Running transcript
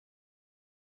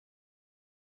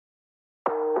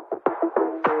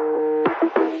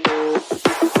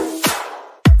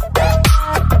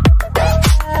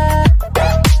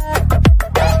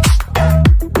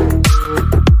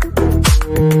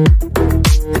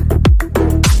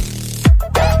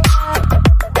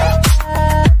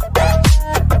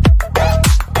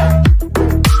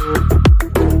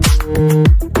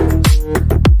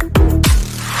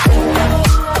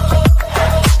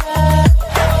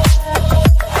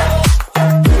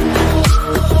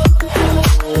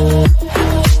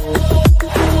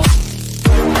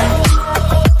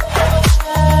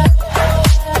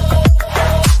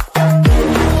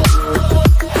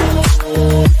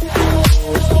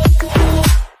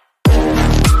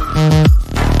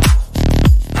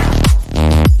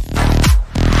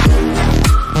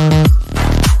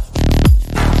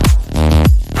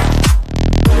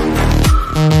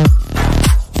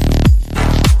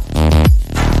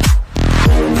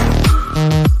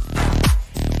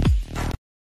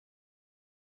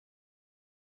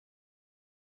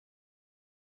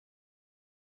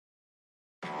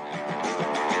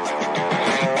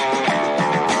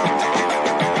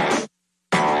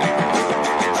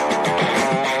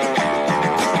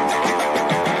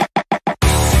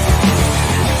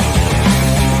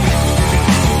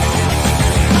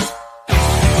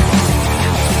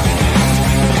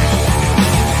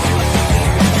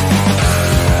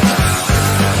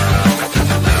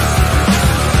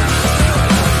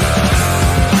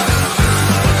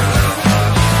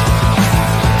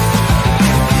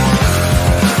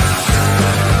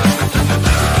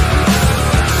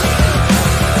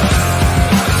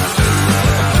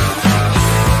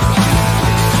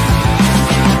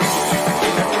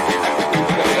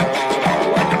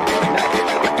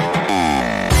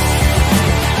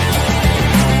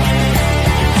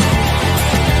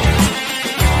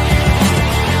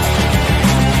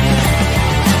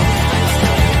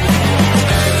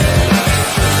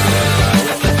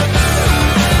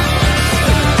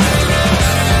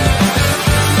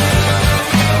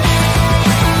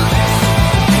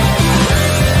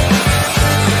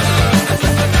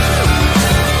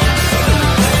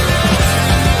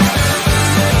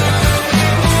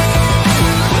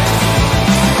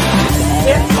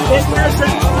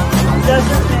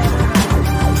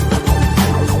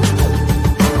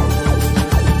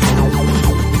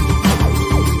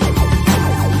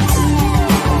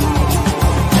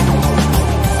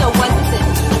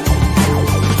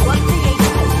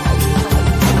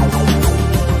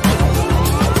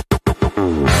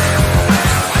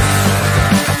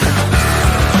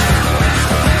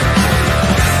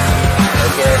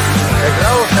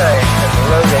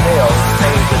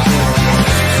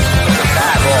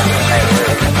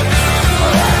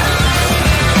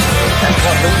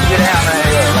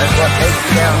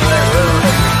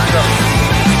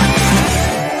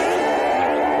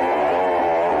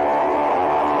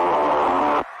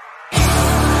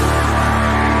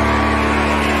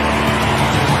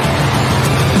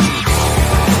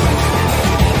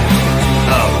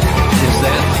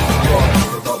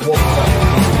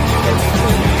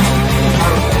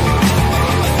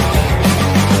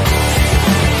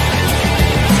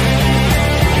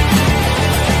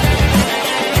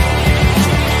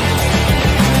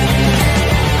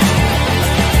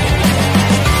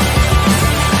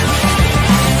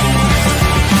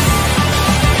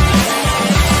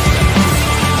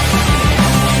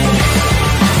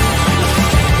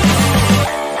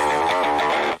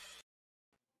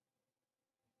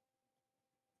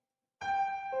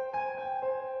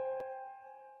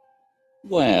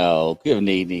Well,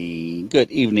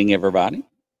 good evening, everybody.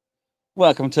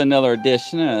 Welcome to another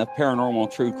edition of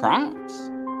Paranormal True Crimes.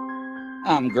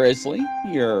 I'm Grizzly,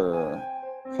 your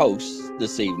host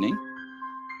this evening.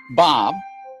 Bob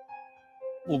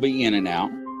will be in and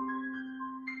out.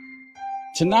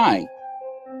 Tonight,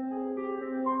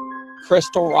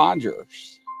 Crystal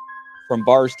Rogers from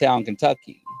Bardstown,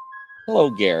 Kentucky. Hello,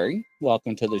 Gary.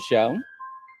 Welcome to the show.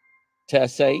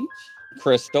 Tess H,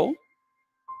 Crystal,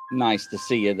 nice to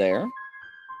see you there.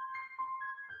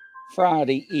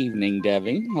 Friday evening,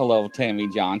 Debbie. Hello, Tammy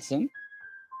Johnson.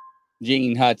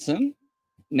 Gene Hudson.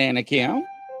 Nana Kim.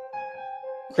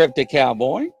 Cryptic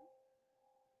Cowboy.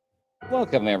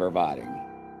 Welcome, everybody.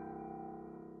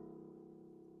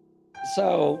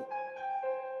 So,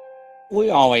 we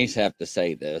always have to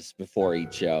say this before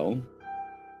each show.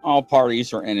 All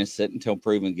parties are innocent until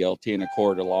proven guilty in a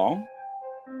court of law.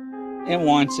 And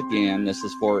once again, this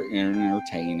is for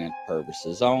entertainment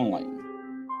purposes only.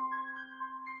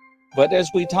 But as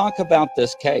we talk about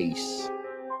this case,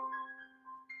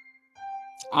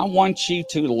 I want you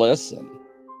to listen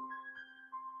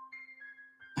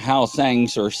how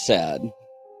things are said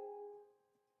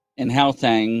and how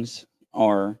things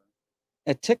are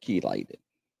articulated.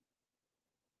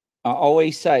 I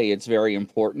always say it's very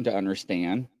important to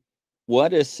understand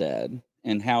what is said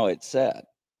and how it's said.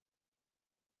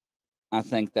 I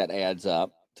think that adds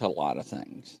up to a lot of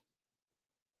things.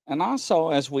 And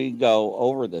also, as we go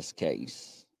over this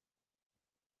case,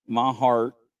 my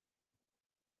heart,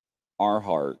 our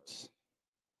hearts,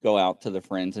 go out to the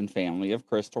friends and family of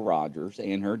Crystal Rogers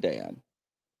and her dad.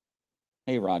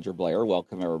 Hey, Roger Blair,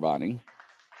 welcome everybody.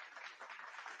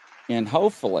 And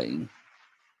hopefully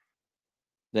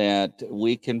that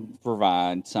we can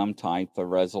provide some type of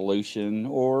resolution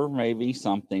or maybe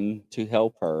something to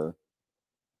help her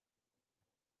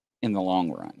in the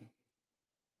long run.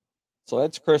 So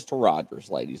that's Crystal Rogers,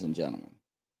 ladies and gentlemen.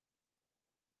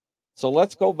 So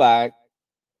let's go back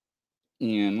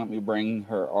and let me bring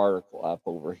her article up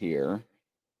over here.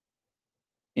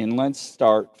 And let's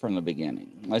start from the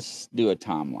beginning. Let's do a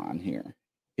timeline here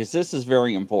because this is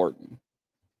very important.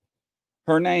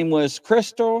 Her name was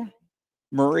Crystal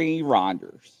Marie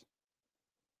Rogers.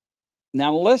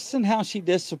 Now, listen how she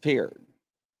disappeared.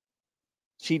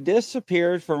 She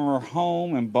disappeared from her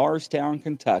home in Bardstown,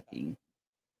 Kentucky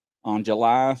on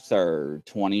July 3rd,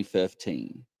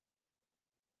 2015.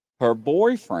 Her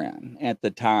boyfriend at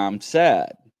the time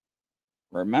said,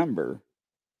 remember,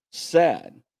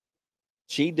 said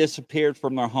she disappeared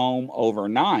from their home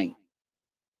overnight.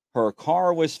 Her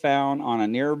car was found on a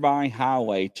nearby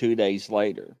highway 2 days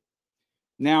later.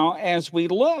 Now, as we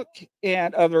look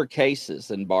at other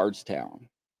cases in Bardstown,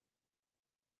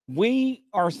 we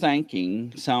are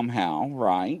thinking somehow,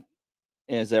 right,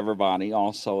 as everybody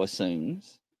also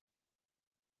assumes,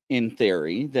 in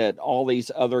theory, that all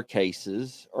these other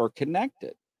cases are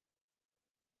connected.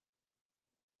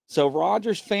 So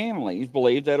Roger's family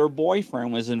believed that her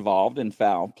boyfriend was involved in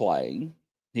foul play.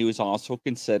 He was also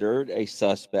considered a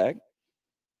suspect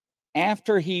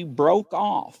after he broke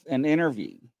off an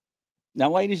interview.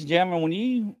 Now, ladies and gentlemen, when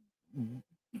you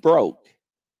broke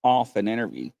off an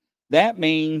interview, that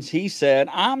means he said,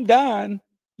 I'm done.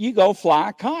 You go fly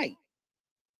a kite.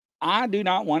 I do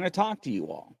not want to talk to you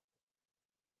all.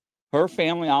 Her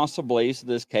family also believes that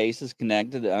this case is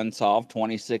connected to the unsolved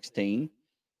 2016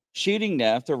 shooting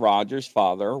death of Roger's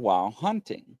father while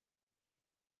hunting.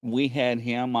 We had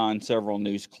him on several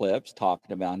news clips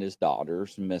talking about his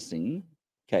daughter's missing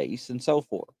case and so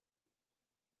forth.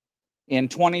 In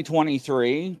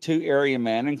 2023, 2 area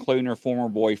men, including her former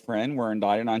boyfriend, were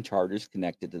indicted on charges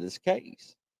connected to this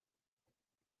case.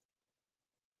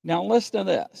 Now, listen to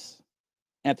this.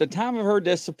 At the time of her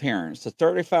disappearance, the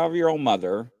 35-year-old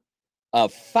mother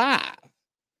of 5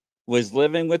 was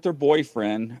living with her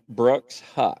boyfriend, Brooks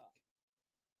Huck,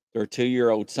 their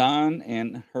 2-year-old son,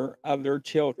 and her other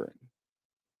children.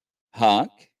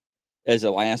 Huck is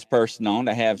the last person known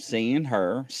to have seen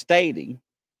her, stating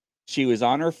she was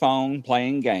on her phone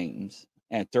playing games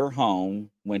at their home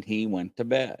when he went to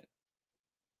bed.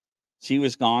 She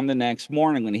was gone the next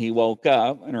morning when he woke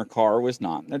up, and her car was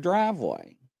not in the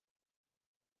driveway.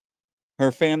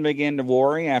 Her family began to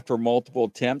worry after multiple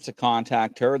attempts to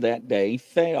contact her that day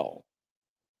failed.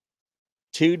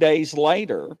 2 days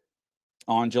later,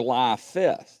 on July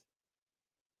 5th,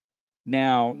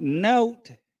 now note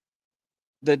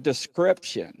the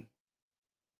description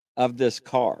of this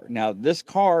car. Now, this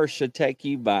car should take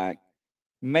you back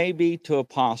maybe to a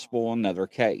possible another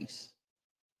case.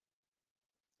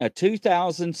 A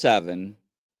 2007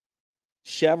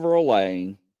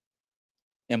 Chevrolet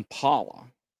Impala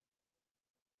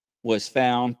was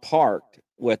found parked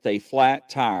with a flat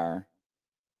tire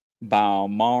by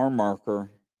mile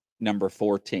marker number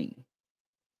 14.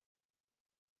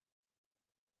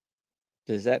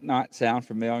 Does that not sound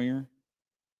familiar?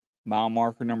 Mile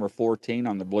marker number 14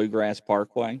 on the Bluegrass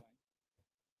Parkway.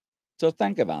 So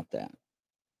think about that.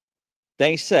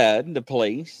 They said, the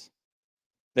police,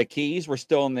 the keys were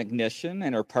still in the ignition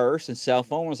and her purse and cell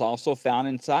phone was also found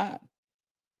inside.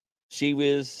 She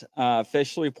was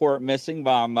officially reported missing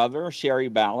by her mother, Sherry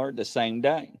Ballard, the same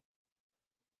day.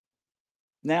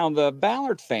 Now, the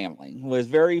Ballard family was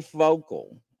very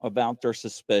vocal about their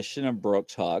suspicion of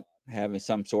Brooks Huck having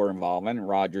some sort of involvement in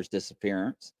Roger's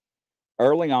disappearance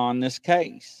early on in this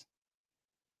case.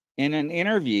 In an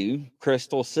interview,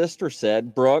 Crystal's sister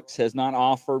said Brooks has not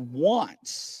offered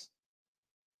once,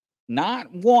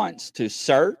 not once, to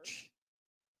search,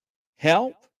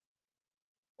 help,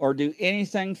 or do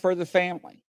anything for the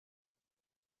family.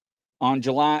 On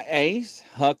July 8th,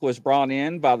 Huck was brought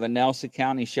in by the Nelson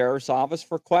County Sheriff's Office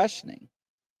for questioning.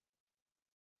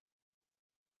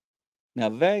 Now,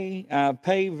 they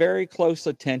pay very close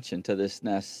attention to this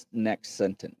next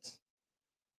sentence.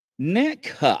 Nick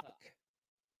Huck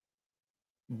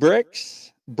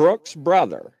Brooks'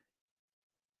 brother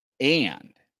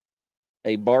and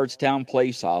a Bardstown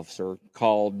police officer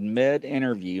called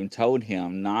mid-interview and told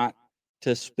him not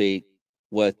to speak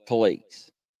with police.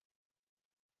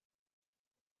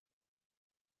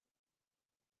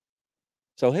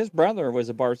 So his brother was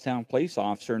a Bardstown police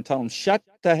officer and told him, shut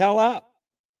the hell up.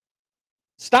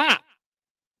 Stop.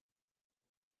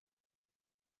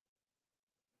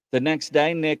 The next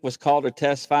day, Nick was called to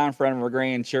testify in front of a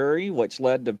grand jury, which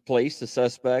led the police to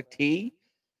suspect he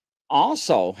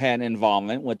also had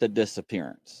involvement with the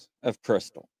disappearance of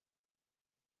Crystal.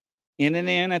 In and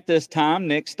in at this time,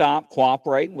 Nick stopped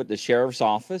cooperating with the sheriff's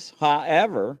office.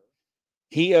 However,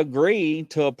 he agreed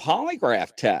to a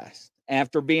polygraph test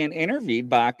after being interviewed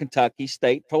by Kentucky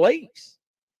State Police,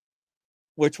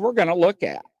 which we're going to look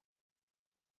at.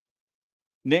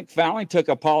 Nick finally took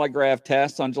a polygraph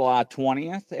test on July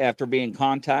 20th after being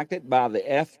contacted by the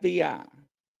FBI.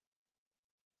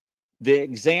 The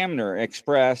examiner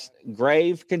expressed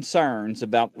grave concerns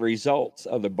about the results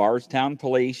of the Bardstown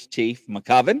Police Chief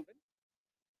McCoven.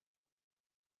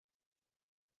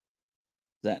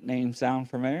 Does that name sound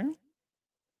familiar?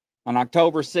 On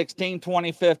October 16,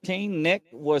 2015, Nick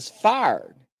was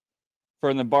fired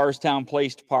from the Bardstown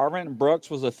Police Department, and Brooks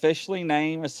was officially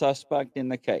named a suspect in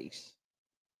the case.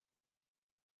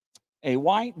 A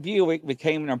white Buick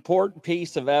became an important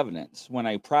piece of evidence when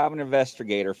a private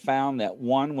investigator found that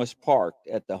one was parked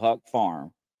at the Huck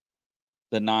farm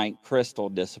the night Crystal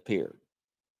disappeared.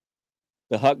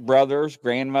 The Huck brothers'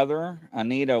 grandmother,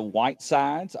 Anita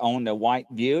Whitesides, owned a white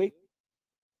Buick,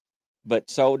 but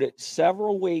sold it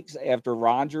several weeks after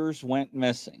Rogers went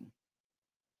missing.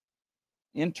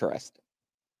 Interesting.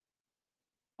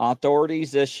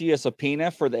 Authorities issue a subpoena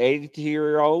for the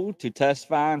 82-year-old to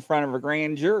testify in front of a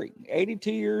grand jury.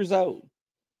 82 years old.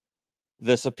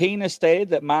 The subpoena stated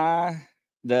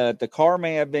that the car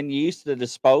may have been used to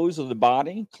dispose of the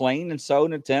body, cleaned and sold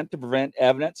in an attempt to prevent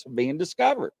evidence from being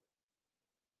discovered.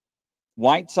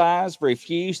 Whitesides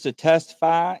refused to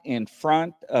testify in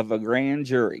front of a grand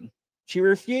jury. She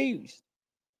refused.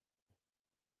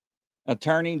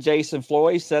 Attorney Jason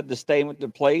Floyd said the statement to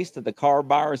police that the car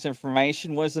buyer's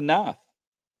information was enough.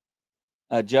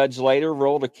 A judge later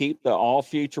ruled to keep all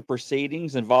future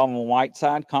proceedings involving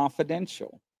Whiteside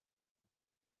confidential.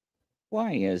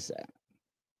 Why is that?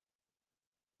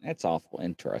 That's awful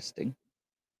interesting.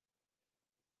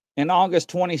 In August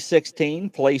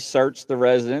 2016, police searched the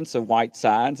residence of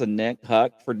Whitesides and Nick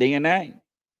Huck for DNA.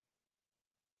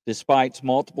 Despite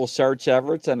multiple search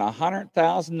efforts and a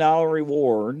 $100,000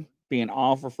 reward being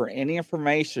offered for any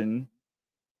information,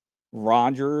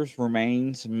 Rogers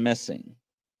remains missing.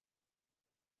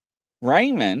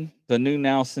 Raymond, the new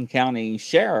Nelson County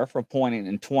sheriff appointed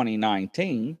in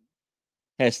 2019,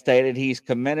 has stated he's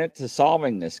committed to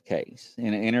solving this case.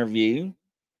 In an interview,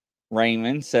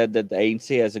 Raymond said that the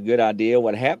agency has a good idea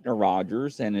what happened to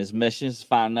Rogers, and his mission is to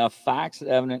find enough facts and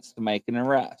evidence to make an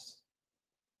arrest.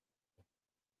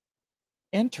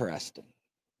 Interesting.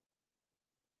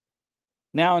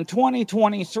 Now, in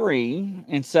 2023,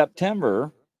 in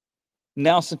September,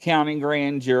 Nelson County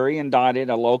grand jury indicted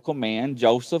a local man,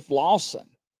 Joseph Lawson,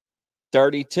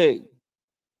 32,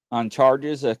 on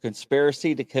charges of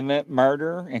conspiracy to commit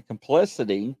murder and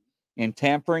complicity in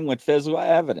tampering with physical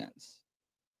evidence.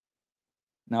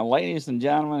 Now, ladies and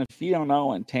gentlemen, if you don't know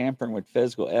what tampering with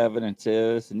physical evidence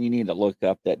is, and you need to look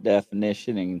up that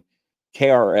definition in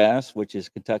KRS, which is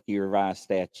Kentucky Revised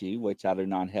Statute, which I do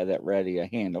not have that ready to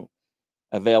handle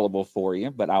available for you,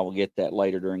 but I will get that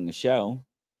later during the show.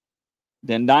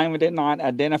 The indictment did not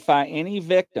identify any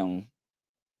victim,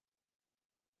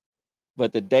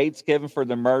 but the dates given for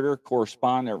the murder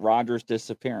correspond to Rogers'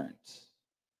 disappearance.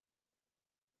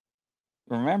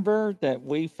 Remember that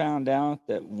we found out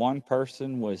that one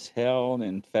person was held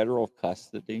in federal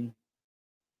custody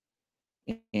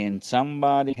and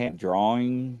somebody had a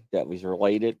drawing that was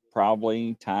related,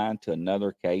 probably tied to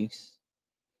another case,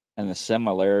 and the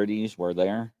similarities were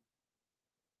there?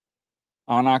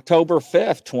 On October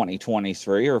 5th,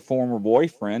 2023, her former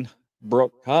boyfriend,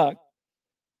 Brooke Huck,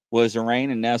 was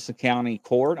arraigned in Nelson County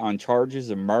Court on charges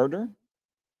of murder.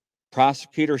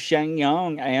 Prosecutor Shane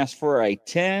Young asked for a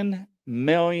 $10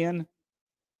 million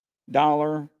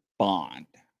bond.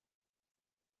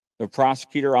 The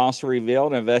prosecutor also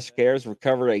revealed investigators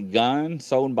recovered a gun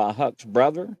sold by Huck's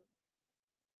brother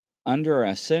under an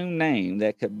assumed name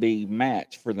that could be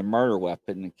matched for the murder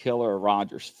weapon and killer of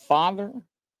Rogers' father,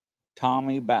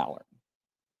 Tommy Ballard.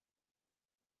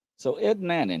 So isn't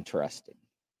that interesting?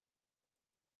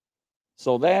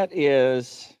 So that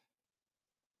is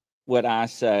what I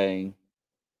say.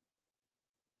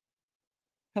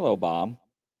 Hello, Bob.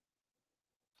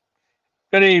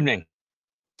 Good evening.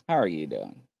 How are you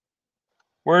doing?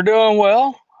 We're doing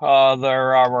well.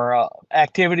 Our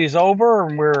activity's over,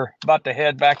 and we're about to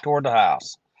head back toward the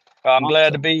house. I'm glad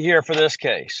to Awesome. be here for this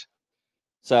case.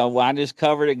 So I just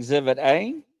covered Exhibit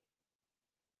A.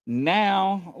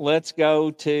 Now let's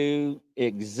go to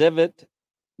Exhibit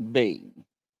B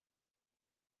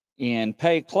and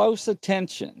pay close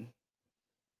attention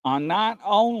on not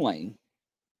only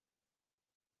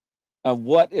of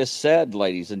what is said,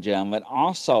 ladies and gentlemen,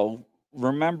 also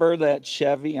remember that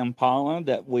Chevy Impala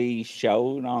that we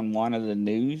showed on one of the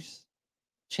news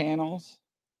channels?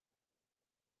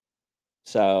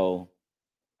 So,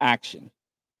 action.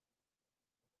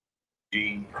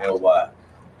 GLY.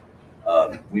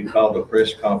 We called a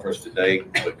press conference today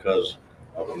because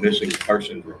of a missing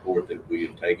persons report that we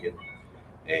had taken,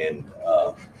 and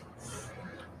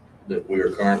that we are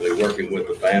currently working with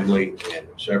the family and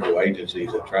several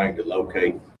agencies at trying to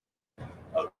locate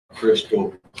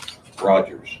Crystal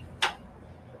Rogers.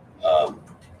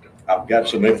 I've got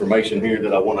some information here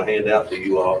that I want to hand out to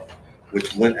you all,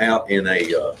 which went out in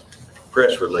a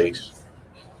press release.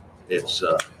 It's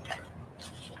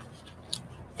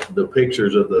the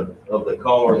pictures of the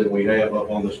car that we have up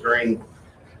on the screen,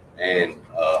 and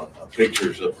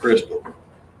pictures of Crystal.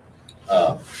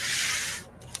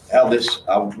 How this,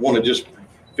 I want to just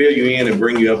fill you in and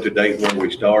bring you up to date where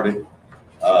we started.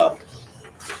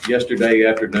 Yesterday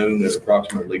afternoon at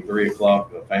approximately 3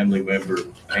 o'clock, a family member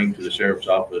came to the sheriff's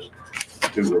office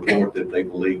to report that they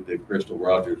believed that Crystal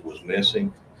Rogers was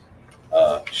missing.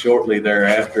 Shortly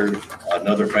thereafter,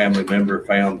 another family member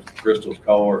found Crystal's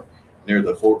car near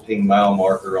the 14-mile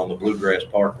marker on the Bluegrass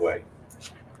Parkway.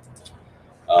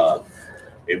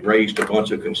 It raised a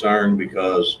bunch of concern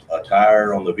because a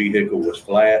tire on the vehicle was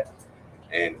flat,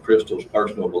 and Crystal's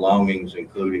personal belongings,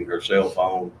 including her cell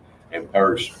phone and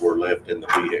purse, were left in the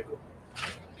vehicle.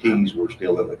 Keys were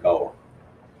still in the car.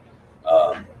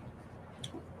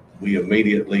 We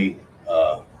immediately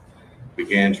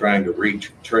began trying to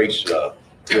trace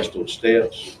Crystal's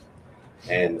steps,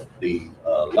 and the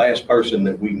last person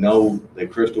that we know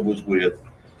that Crystal was with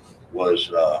was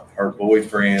her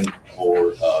boyfriend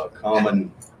or common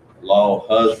law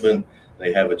husband.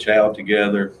 They have a child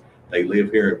together. They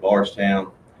live here in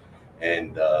Bardstown,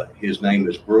 and his name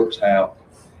is Brooks Howe.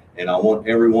 And I want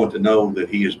everyone to know that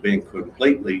he has been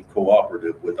completely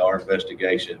cooperative with our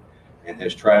investigation and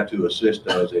has tried to assist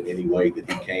us in any way that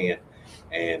he can,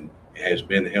 and has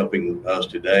been helping us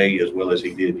today as well as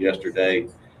he did yesterday.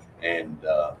 And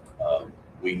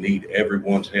we need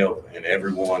everyone's help, and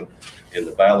everyone in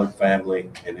the Ballard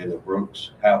family and in the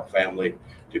Brooks Howe family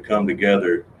to come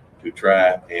together to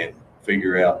try and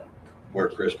figure out where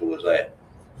Crystal was at.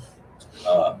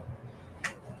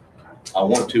 I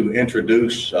want to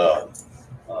introduce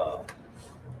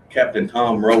Captain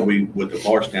Tom Roby with the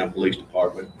Bardstown Police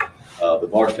Department. The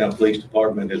Bardstown Police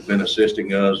Department has been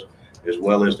assisting us, as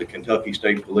well as the Kentucky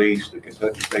State Police, the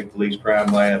Kentucky State Police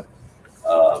Crime Lab,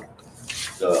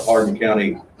 the Hardin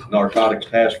County Narcotics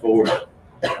Task Force.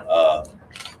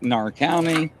 Nar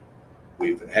County.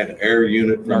 We've had an air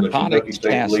unit from the Kentucky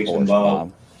State Police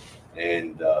involved, Bob.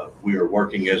 and we are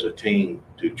working as a team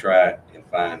to try and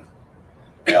find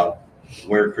out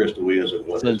where Crystal is and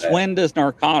what Since when does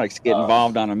narcotics get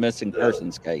involved on a missing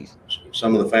persons case?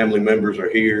 Some of the family members are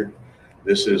here.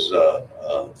 This is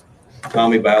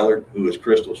Tommy Ballard, who is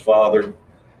Crystal's father.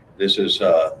 This is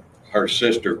her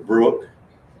sister, Brooke,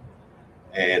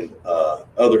 and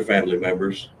other family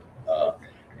members.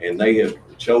 And they have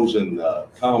chosen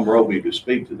Tom Roby to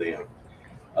speak to them.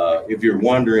 If you're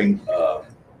wondering,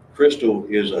 Crystal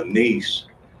is a niece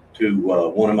to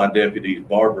one of my deputies,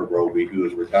 Barbara Roby, who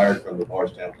is retired from the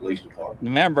Bardstown Police Department.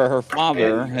 Remember, her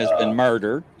father has been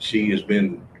murdered. She has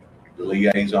been the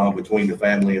liaison between the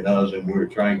family and us, and we're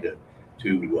trying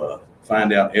to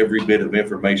find out every bit of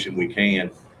information we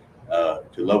can to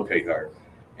locate her.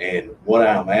 And what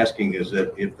I'm asking is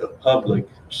that if the public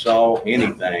saw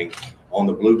anything on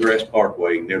the Bluegrass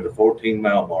Parkway near the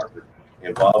 14-mile marker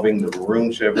involving the maroon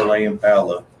Chevrolet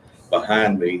Impala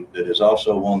behind me that is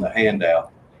also on the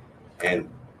handout, and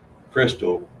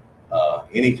Crystal,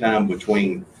 anytime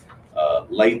between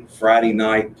late Friday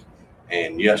night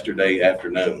and yesterday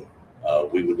afternoon,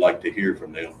 we would like to hear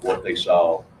from them what they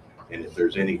saw, and if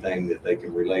there's anything that they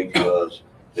can relate to us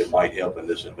that might help in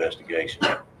this investigation.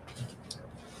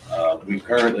 We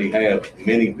currently have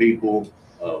many people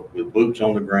with boots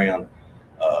on the ground,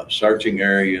 searching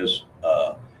areas,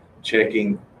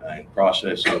 checking and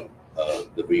processing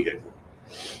the vehicle.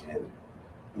 And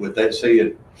with that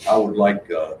said, I would like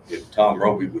if Tom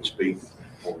Roby would speak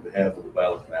on behalf of the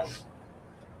Ballard family.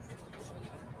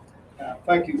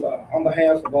 Thank you. On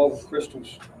behalf of all of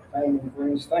Crystal's family and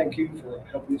friends, thank you for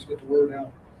helping us get the word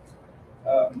out.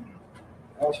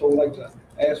 I also would like to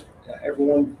ask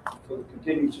everyone for the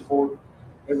continued support,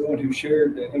 everyone who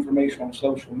shared the information on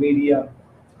social media,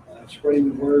 spreading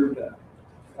the word.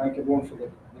 Thank everyone for the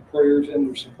prayers and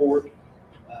their support.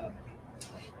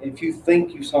 If you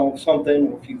think you saw something,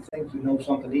 or if you think you know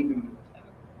something, even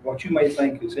what you may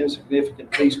think is insignificant,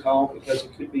 please call, because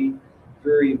it could be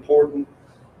very important.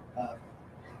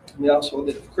 We also,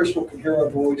 if Crystal can hear our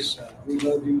voice, we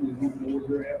love you. We want to know where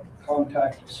you're at.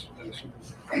 Contact us.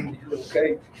 You're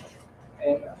okay.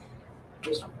 And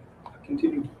just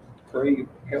continue to pray and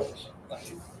help us. Thank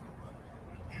you.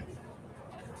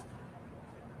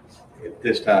 At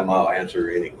this time, I'll answer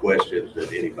any questions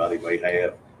that anybody may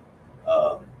have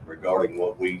regarding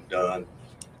what we've done.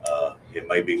 It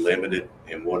may be limited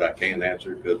in what I can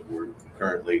answer because we're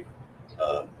currently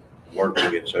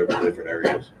working in several different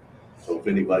areas. So if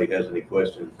anybody has any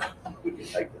questions, we can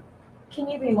take them. Can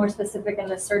you be more specific in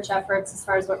the search efforts as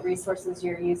far as what resources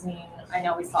you're using? I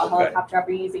know we saw a helicopter.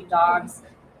 Are you using dogs?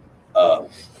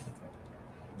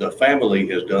 The family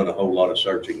has done a whole lot of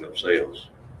searching themselves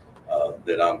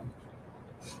that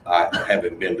I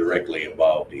haven't been directly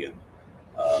involved in.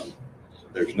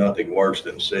 There's nothing worse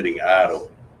than sitting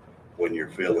idle when you're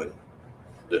feeling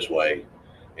this way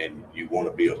and you want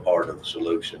to be a part of the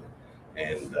solution.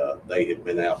 And they had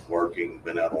been out working,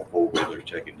 been out on four-wheelers,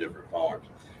 checking different farms.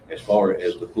 As far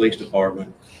as the police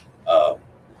department,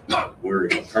 we're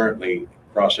currently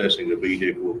processing the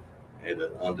vehicle at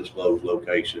an undisclosed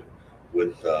location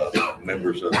with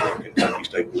members of the Kentucky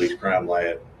State Police Crime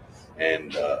Lab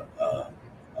and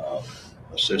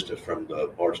assistance from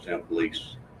the Bardstown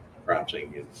Police Crime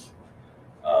Scene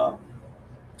Unit.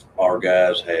 Our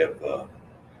guys have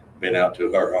been out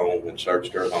to her home and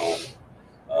searched her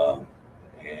home.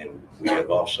 And we have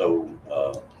also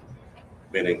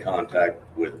been in contact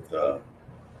with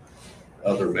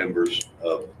other members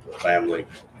of the family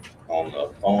on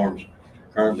the farms,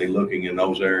 currently looking in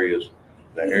those areas.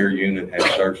 The air unit has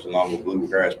searched along the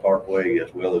Bluegrass Parkway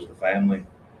as well as the family,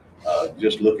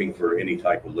 just looking for any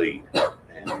type of lead.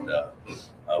 And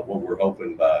what we're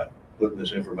hoping by putting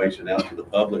this information out to the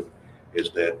public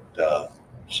is that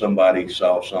somebody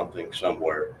saw something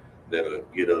somewhere that'll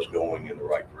get us going in the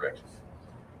right direction.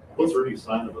 Was there any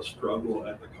sign of a struggle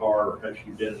at the car, or has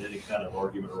she been in any kind of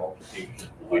argument or altercation?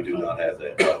 We do not have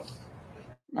that. No.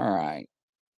 All right.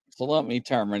 So let me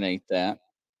terminate that.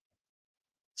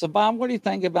 So, Bob, what do you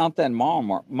think about that mile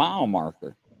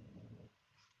marker?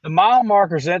 The mile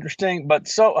marker is interesting, but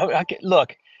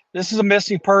look, this is a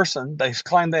missing person. They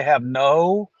claim they have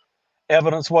no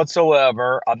evidence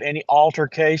whatsoever of any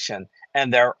altercation,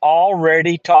 and they're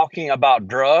already talking about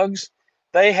drugs.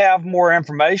 They have more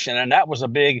information, and that was a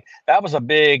big,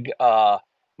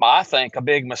 I think, a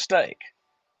big mistake.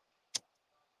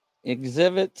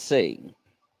 Exhibit C.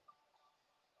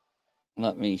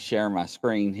 Let me share my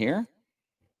screen here.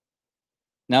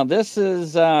 Now, this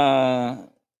is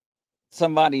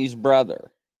somebody's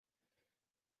brother.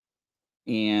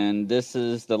 And this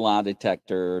is the lie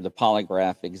detector, the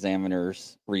polygraph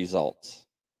examiner's results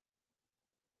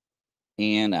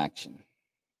and action.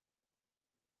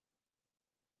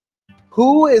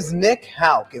 Who is Nick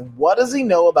Houck, and what does he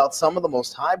know about some of the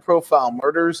most high-profile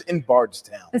murders in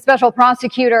Bardstown? The special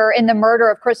prosecutor in the murder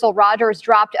of Crystal Rogers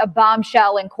dropped a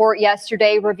bombshell in court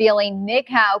yesterday, revealing Nick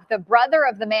Houck, the brother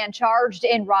of the man charged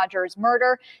in Rogers'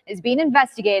 murder, is being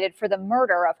investigated for the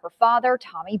murder of her father,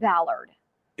 Tommy Ballard.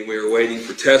 We were waiting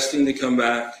for testing to come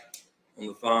back on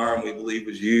the firearm we believe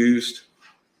was used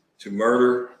to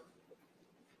murder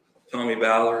Tommy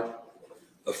Ballard,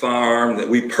 a firearm that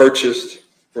we purchased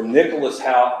from Nicholas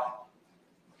Houck,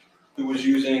 who was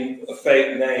using a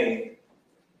fake name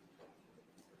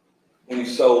when he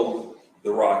sold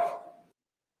the rifle.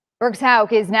 Brooks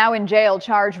Houck is now in jail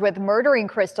charged with murdering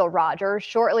Crystal Rogers.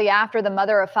 Shortly after the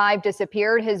mother of five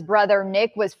disappeared, his brother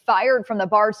Nick was fired from the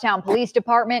Bardstown Police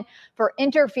Department for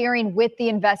interfering with the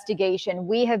investigation.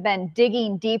 We have been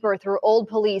digging deeper through old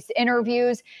police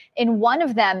interviews. In one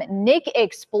of them, Nick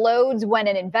explodes when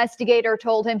an investigator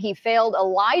told him he failed a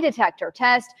lie detector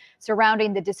test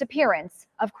surrounding the disappearance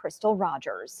of Crystal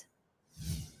Rogers.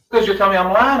 Because you're telling me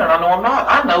I'm lying and I know I'm not.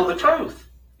 I know the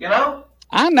truth, you know?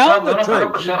 I know the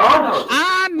truth.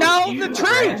 I know the truth.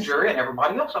 Grand jury and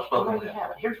everybody else I've spoken with.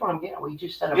 Here's what I'm getting. Well, you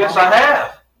just said. Yes, I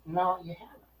have. No, you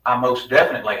haven't. I most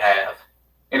definitely have.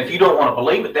 And if you don't want to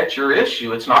believe it, that's your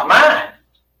issue. It's not mine.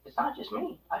 It's not just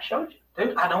me. I showed you.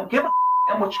 Dude, I don't give a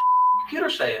what your computer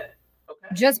said. Okay.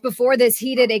 Just before this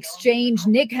heated exchange,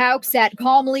 Nick Houck sat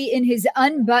calmly in his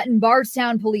unbuttoned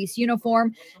Bardstown police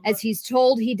uniform as he's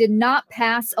told he did not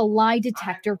pass a lie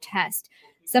detector test.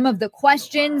 Some of the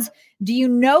questions: do you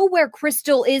know where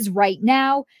Crystal is right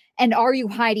now? And are you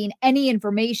hiding any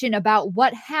information about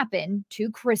what happened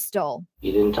to Crystal?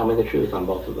 You didn't tell me the truth on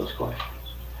both of those questions.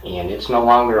 And it's no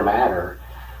longer a matter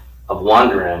of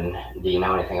wondering, do you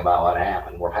know anything about what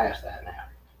happened? We're past that now.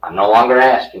 I'm no longer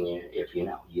asking you if you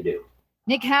know. You do.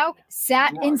 Nick Houck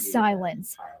sat in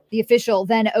silence. The official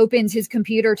then opens his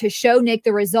computer to show Nick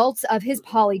the results of his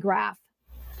polygraph.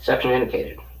 Exception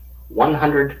indicated.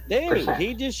 100%. Dude,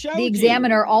 he just showed The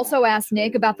examiner also asked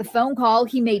Nick about the phone call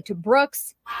he made to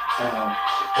Brooks Can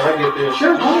I get this?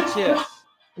 Sure. Watch it.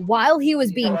 while he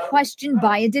was being questioned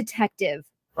by a detective.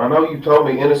 I know you told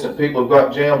me innocent people have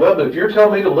got jammed up, but if you're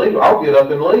telling me to leave, I'll get up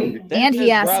and leave. And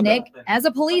he asked Nick, as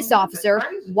a police officer,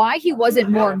 why he wasn't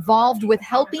more involved with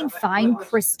helping find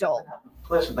Crystal.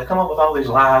 Listen, they come up with all these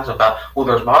lies about, well,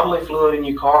 there's bodily fluid in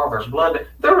your car, there's blood.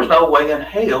 There is no way in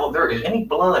hell there is any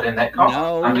blood in that car.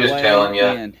 No I'm just way telling you.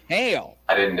 in hell.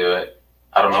 I didn't do it.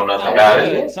 I don't know nothing about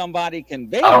it. Somebody can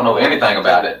be. I don't know anything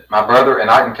about it. My brother, and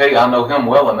I can tell you, I know him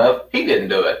well enough. He didn't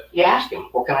do it. You ask him,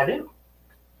 what can I do?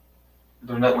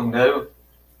 There's nothing we can do.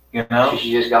 You know?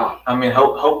 She's just gone. I mean,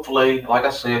 hopefully, like I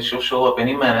said, she'll show up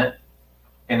any minute.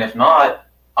 And if not,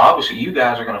 obviously you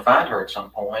guys are going to find her at some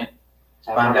point.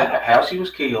 Find out how she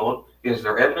was killed. Is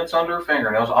there evidence under her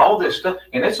fingernails? All this stuff.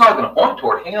 And it's not going to point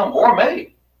toward him or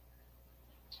me.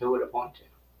 Who would it point to?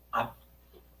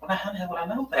 How the hell would I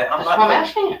know that? That's what I'm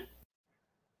asking you.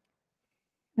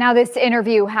 Now, this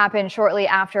interview happened shortly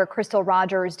after Crystal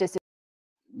Rogers disappeared.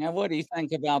 Now, what do you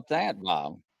think about that,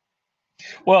 Bob?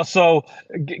 Well, so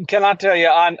can I tell you,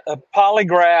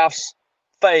 polygraphs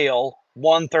fail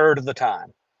 1/3 of the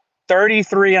time.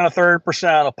 33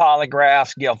 1/3% of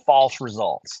polygraphs give false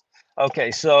results.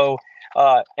 Okay, so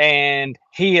and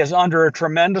he is under a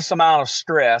tremendous amount of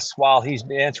stress while he's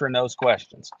answering those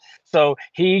questions. So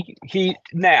he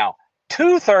now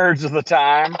 2/3 of the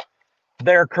time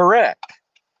they're correct.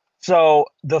 So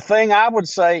the thing I would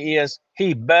say is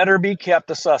he better be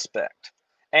kept a suspect.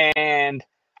 And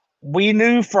we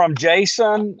knew from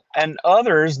Jason and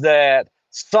others that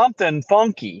something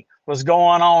funky was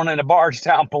going on in the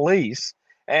Bardstown police,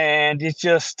 and it's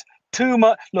just too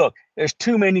much. Look, there's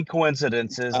too many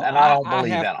coincidences, and I don't believe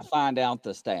in I them. have to find out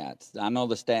the stats. I know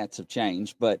the stats have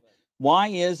changed, but why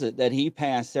is it that he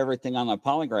passed everything on the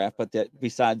polygraph, but that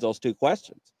besides those two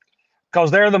questions?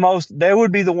 Because they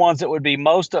would be the ones that would be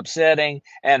most upsetting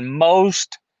and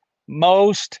most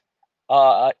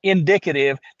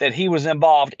indicative that he was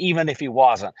involved, even if he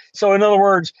wasn't. So in other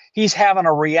words, he's having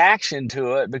a reaction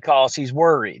to it because he's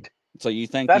worried. So you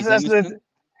think he's innocent?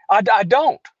 I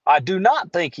do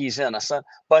not think he's innocent,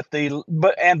 but they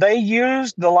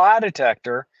used the lie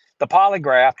detector, the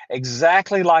polygraph,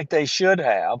 exactly like they should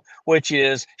have, which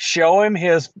is show him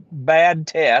his bad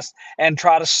test and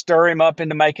try to stir him up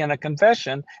into making a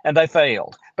confession, and they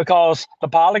failed because the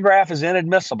polygraph is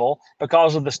inadmissible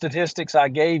because of the statistics I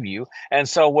gave you, and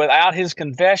so without his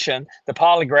confession, the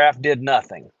polygraph did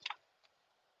nothing.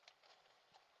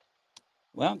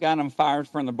 Well, got him fired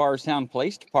from the Bardstown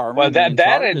Police Department. Well,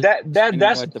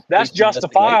 that's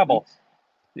justifiable.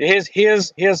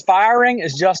 His firing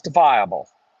is justifiable,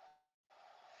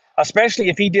 especially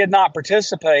if he did not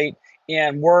participate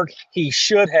in work he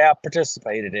should have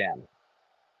participated in.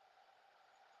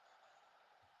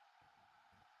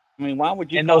 I mean, why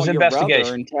would you in call those your investigations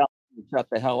brother and tell him to shut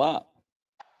the hell up?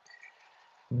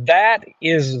 That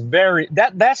is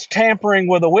that's tampering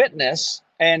with a witness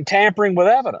and tampering with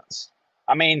evidence.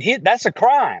 I mean, that's a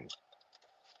crime.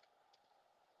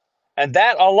 And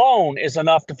that alone is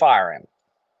enough to fire him.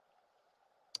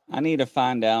 I need to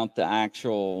find out the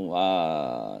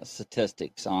actual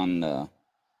statistics on the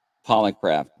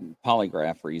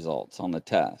polygraph results on the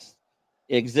test.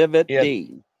 Exhibit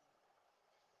D.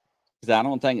 Because I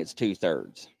don't think it's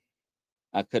 2/3.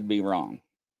 I could be wrong,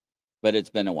 but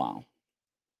it's been a while.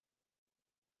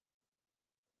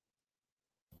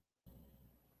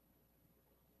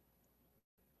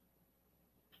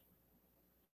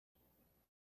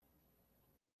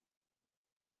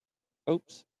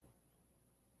 Oops.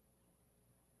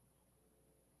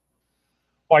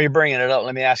 While you're bringing it up,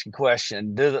 let me ask you a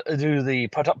question. Do the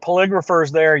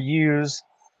polygraphers there use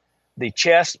the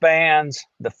chest bands,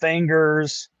 the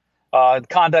fingers,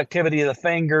 conductivity of the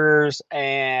fingers,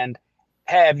 and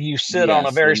have you sit on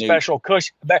a very special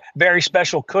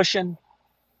cushion?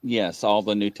 Yes, all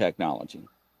the new technology.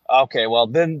 Okay, well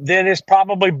then it's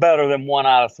probably better than 1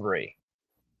 out of 3.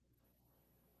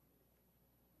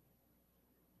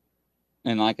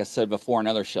 And like I said before in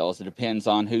other shows, it depends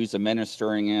on who's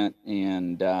administering it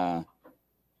and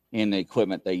the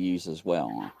equipment they use as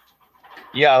well.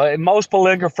 Yeah, most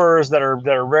polygraphers that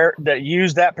are rare, that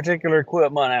use that particular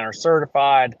equipment and are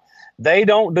certified, they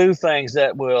don't do things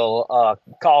that will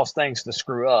cause things to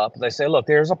screw up. They say, "Look,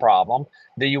 here's a problem.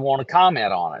 Do you want to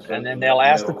comment on it?" And then they'll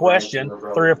ask the question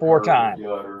 3 or 4 times.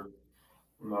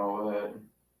 And all that.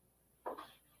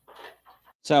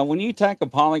 So when you take a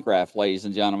polygraph, ladies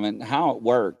and gentlemen, how it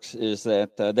works is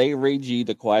that they read you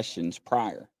the questions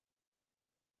prior.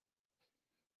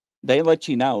 They let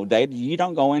you know. You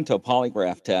don't go into a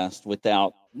polygraph test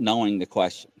without knowing the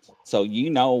questions. So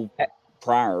you know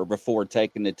prior, before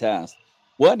taking the test,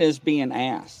 what is being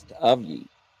asked of you.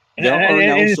 There are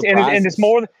no surprises. It's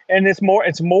more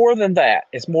than that.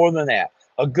 It's more than that.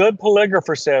 A good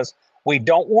polygrapher says, "We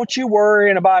don't want you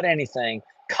worrying about anything.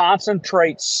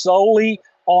 Concentrate solely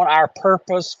on our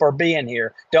purpose for being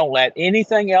here. Don't let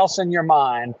anything else in your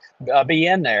mind be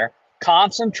in there.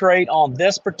 Concentrate on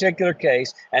this particular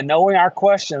case, and knowing our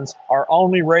questions are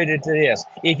only rated to this.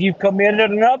 If you've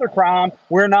committed another crime,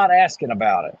 we're not asking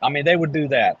about it." I mean, they would do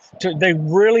that. They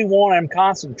really want them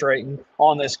concentrating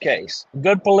on this case.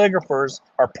 Good polygraphers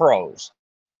are pros.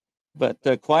 But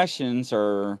the questions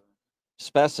are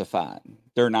specified.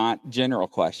 They're not general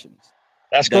questions.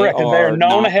 That's correct. And they're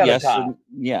known ahead of time.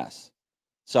 Yes.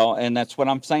 So, and that's what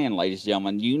I'm saying, ladies and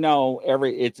gentlemen. You know,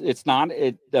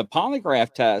 the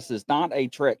polygraph test is not a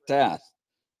trick test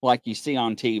like you see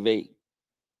on TV.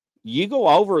 You go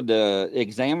over the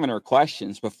examiner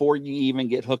questions before you even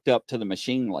get hooked up to the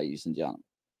machine, ladies and gentlemen.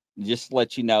 Just to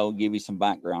let you know, give you some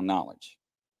background knowledge.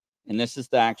 And this is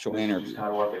the actual interview. It's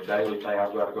kind of like a daily thing.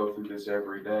 I've got to go through this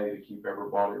every day to keep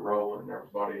everybody rolling and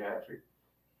everybody happy.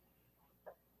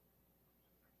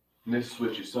 And this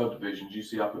switches subdivisions. You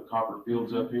see, I put Copper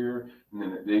Fields up here, and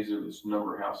then these are the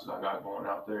number of houses I got going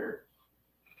out there.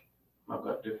 I've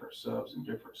got different subs in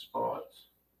different spots.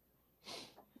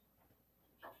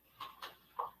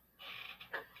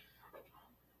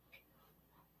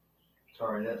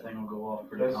 Sorry, that thing will go off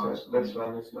pretty constantly. That's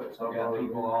fine. That's nice. I've got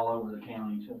people all over the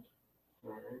county too.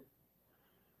 All right.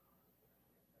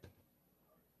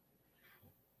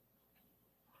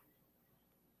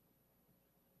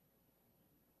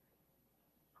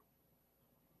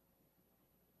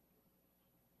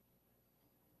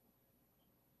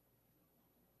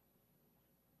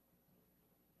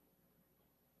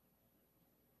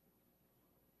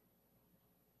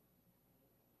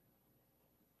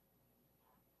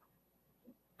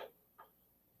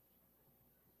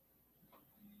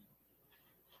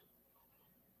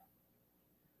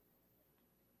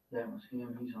 That was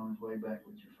him. He's on his way back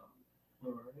with your phone.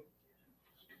 All right.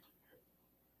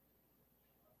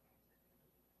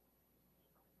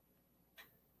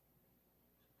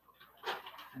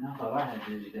 And I thought I had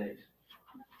busy days.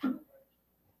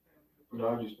 No,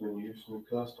 I've just been used to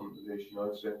the custom position.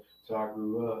 That's how I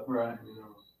grew up. Right. You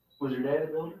know. Was your dad a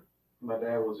builder? My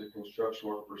dad was a construction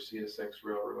worker for CSX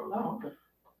Railroad. Oh, okay.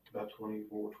 About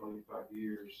 24, 25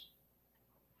 years.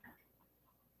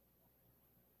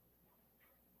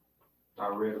 I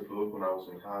read a book when I was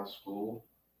in high school.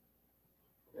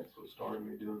 That's what started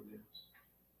me doing this.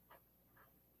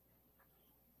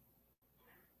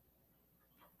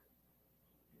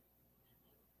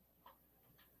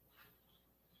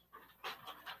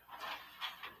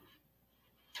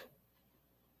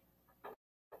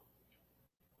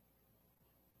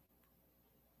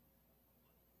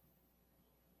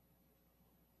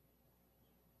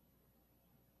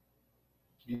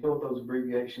 You know what those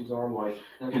abbreviations are? Like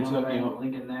Kentucky,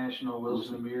 Lincoln National,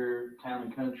 Wilson Muir, Town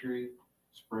and Country,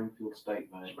 Springfield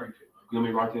State Bank. Springfield. You want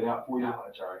me to write that out for you? No,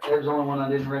 that's all right. That was the only one I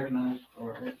didn't recognize. All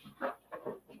right.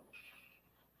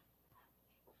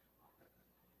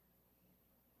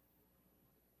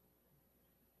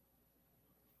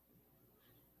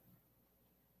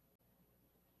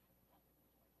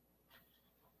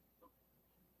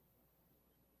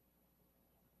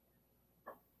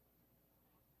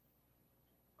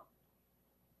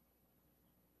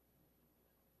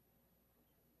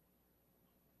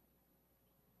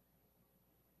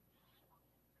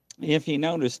 If you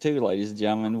notice too, ladies and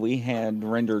gentlemen, we had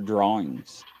rendered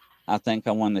drawings. I think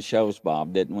on one of the shows,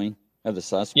 Bob, didn't we? Of the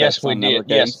suspects. Yes, we did.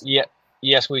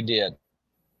 Yes, we did.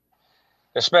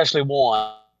 Especially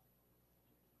one.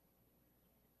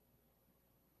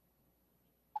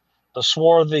 The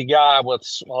swarthy guy with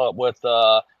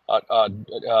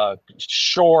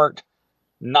short,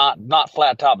 not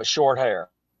flat top, but short hair.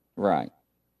 Right.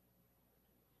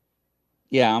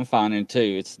 Yeah, I'm finding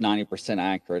too. It's 90%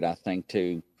 accurate, I think,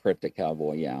 too. Cryptic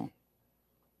Cowboy, yeah.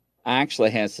 I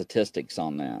actually had statistics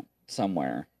on that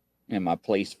somewhere in my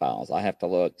police files. I have to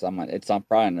look. It's on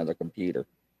probably another computer.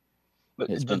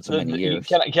 It's been so many years.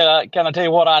 Can I tell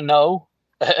you what I know?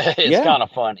 It's kind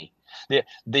of funny.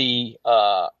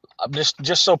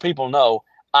 Just so people know,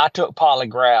 I took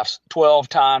polygraphs 12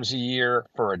 times a year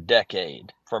for a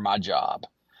decade for my job.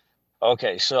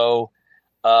 Okay, so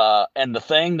and the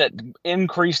thing that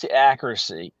increased the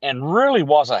accuracy and really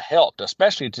was a help,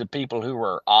 especially to people who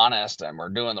were honest and were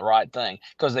doing the right thing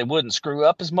because they wouldn't screw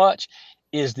up as much,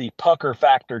 is the pucker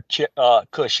factor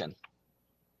cushion.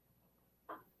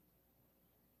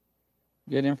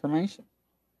 Good information.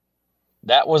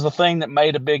 That was the thing that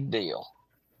made a big deal.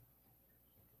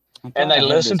 And they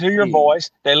listen to your voice.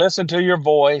 They listen to your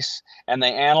voice, and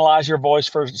they analyze your voice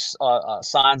for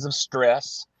signs of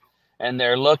stress. And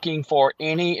they're looking for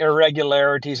any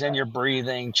irregularities in your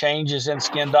breathing, changes in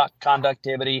skin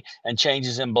conductivity, and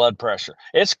changes in blood pressure.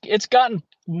 It's gotten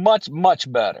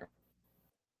much better.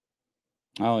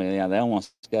 Oh yeah, they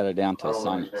almost got it down to a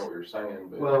science. I don't understand what you're saying.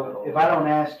 But well, if I don't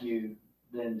ask you,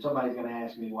 then somebody's going to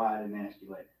ask me why I didn't ask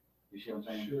you later. You see what I'm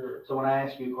saying? Sure. So when I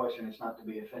ask you a question, it's not to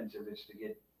be offensive. It's to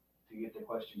get the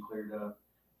question cleared up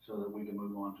so that we can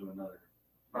move on to another.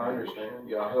 I understand.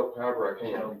 Yeah, I'll help however I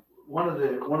can. So one of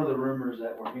the rumors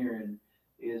that we're hearing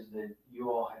is that you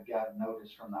all had gotten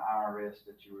notice from the IRS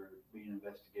that you were being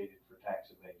investigated for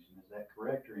tax evasion. Is that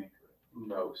correct or incorrect?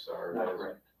 No, sir. Not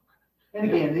correct. And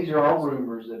again, these are all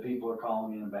rumors that people are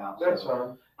calling in about. That's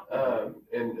fine.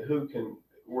 And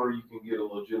where you can get a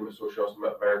legitimate source, you also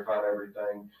about verifying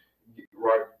everything.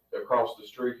 Right across the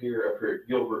street here, up here at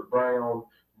Gilbert Brown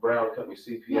Company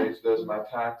CPAs does my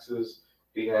taxes.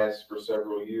 He has for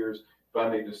several years. If I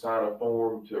need to sign a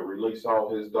form to release all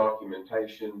his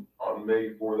documentation on me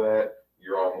for that,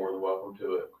 you're all more than welcome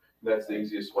to it. That's the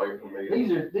easiest way for me.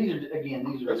 These are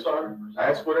that's fine. rumors.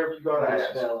 Ask whatever you got to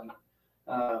ask.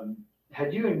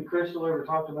 Had you and Crystal ever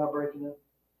talked about breaking up?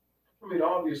 I mean,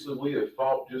 obviously we have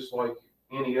fought just like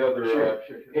any other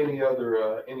any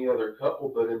other couple,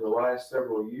 but in the last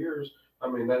several years, I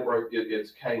mean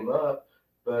it's came up,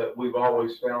 but we've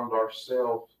always found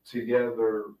ourselves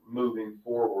together moving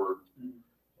forward.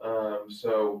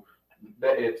 So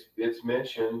that it's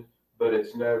mentioned, but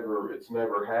it's never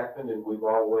happened, and we've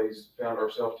always found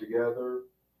ourselves together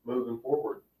moving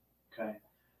forward. Okay.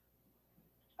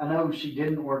 I know she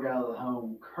didn't work out of the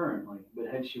home currently, but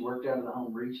had she worked out of the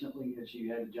home recently? Had she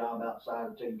had a job outside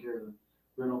of taking care of the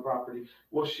rental property?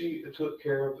 Well, she took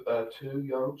care of 2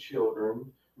 young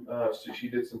children. So she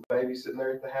did some babysitting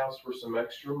there at the house for some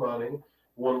extra money.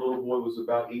 One little boy was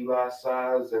about Eli's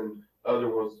size, and other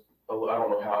was, I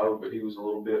don't know how old, but he was a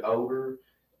little bit older.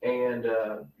 And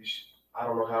I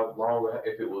don't know how long,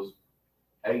 if it was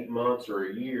 8 months or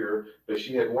a year, but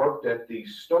she had worked at the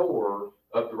store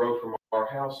up the road from our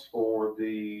house for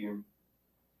I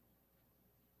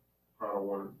don't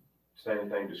want to say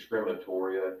anything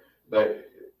discriminatory. I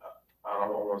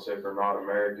don't want to say they're not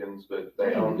Americans, but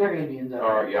they're Indians. Yeah,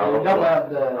 I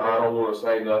don't want to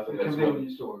say nothing. That's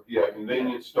convenience store. Yeah,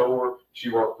 convenience store. She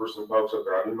worked for some folks up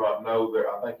there. I do not know that.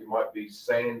 I think it might be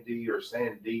Sandy or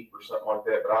Sandeep or something like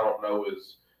that, but I don't know.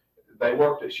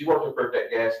 She worked up there at that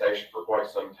gas station for quite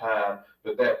some time,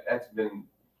 but that's been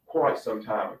quite some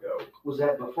time ago. Was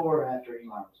that before or after Eli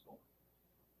was born?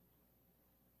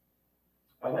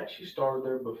 I think she started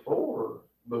there before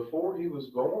he was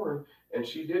born, and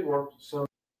she did work some.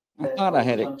 I thought I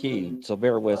had it queued, so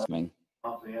bear with me.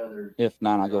 If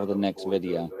not, I'll go to the next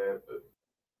video.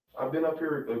 I've been up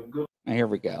here a good. Here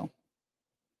we go.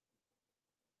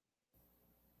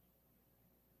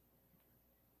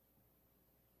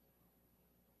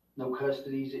 No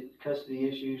custody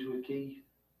issues with Keith?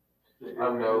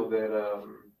 I know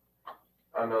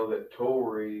that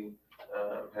Tori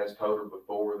has told her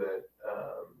before that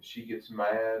she gets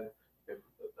mad if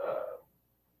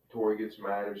Tori gets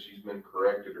mad if she's been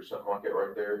corrected or something like that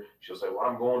right there. She'll say, well,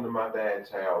 I'm going to my dad's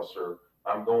house, or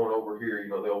I'm going over here.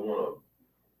 They'll want to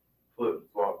flip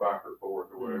back or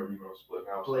forth or whatever, split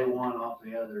house. Play one off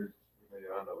the other.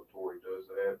 Yeah, I know Tori does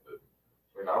that,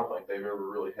 but I don't think they've ever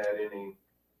really had any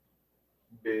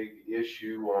big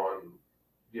issue on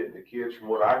getting the kids. From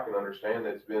what I can understand,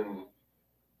 that's been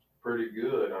pretty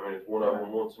good. I mean, if one of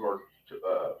them wants them, or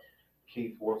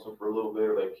Keith wants them for a little bit,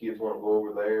 or the kids want to go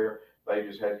over there, they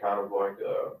just had kind of like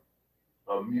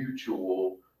a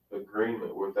mutual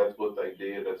agreement with that's what they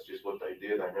did. That's just what they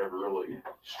did. They never really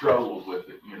struggled with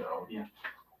it, Yeah.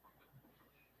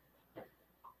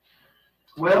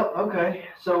 Well, okay.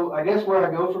 So I guess where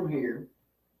I go from here,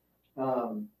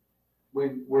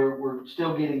 we're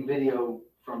still getting video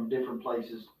from different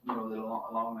places, that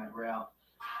along that route.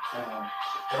 Can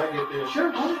I get this?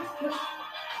 Sure.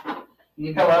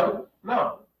 Hello?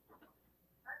 No.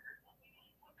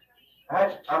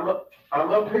 I'm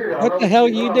up here. What the hell are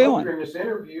you I'm doing? up here in this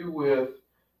interview with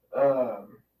the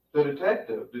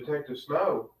Detective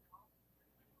Snow.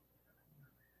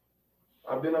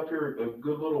 I've been up here a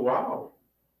good little while.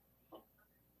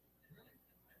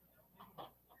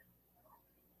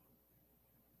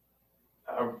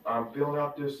 I'm filling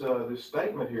out this this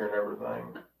statement here and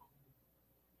everything.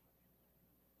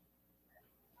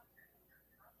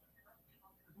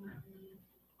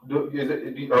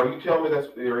 Are you telling me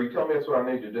that's what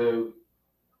I need to do?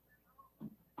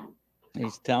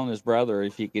 He's telling his brother,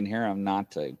 if you can hear him,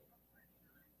 not to.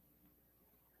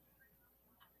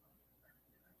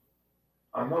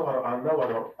 I know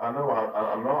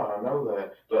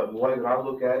that. But the way that I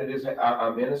look at it is,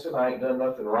 I'm innocent. I ain't done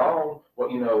nothing wrong.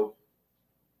 What, you know?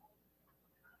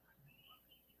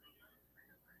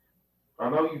 I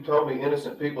know you told me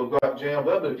innocent people got jammed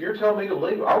up, but if you're telling me to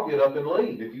leave, I'll get up and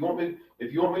leave. If you want me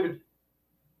to.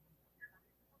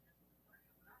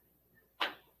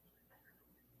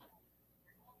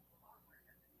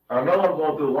 I know I'm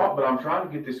going through a lot, but I'm trying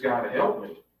to get this guy to help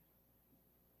me.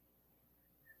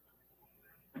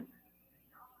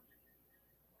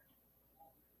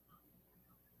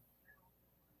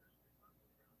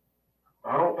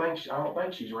 I don't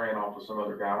think she's ran off with some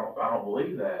other guy. I don't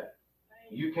believe that.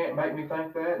 You can't make me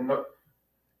think that. No.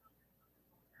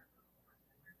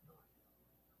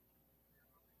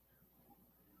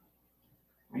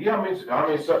 Yeah,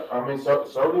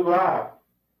 so do I.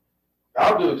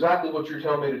 I'll do exactly what you're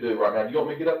telling me to do right now. You want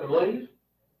me to get up and leave?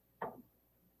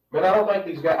 Man, I don't think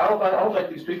these guys. I don't think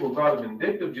these people are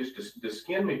vindictive just to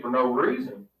skin me for no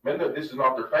reason. Man, this is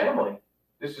not their family.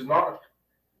 This is not.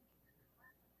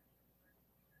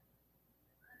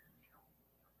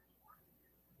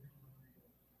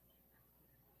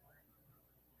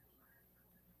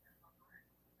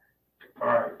 All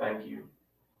right, thank you.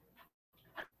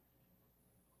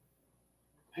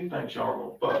 He thinks y'all are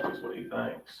gonna fuck, is what he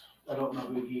thinks. I don't know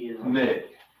who he is. Nick,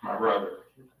 my brother.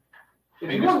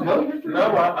 If you want to know, you're free.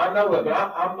 No, I know it, but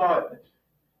I'm not.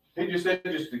 He just said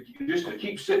just to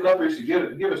keep sitting up here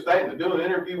to give a statement, do an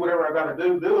interview, whatever I got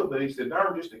to do it. But he said,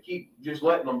 darn, just to keep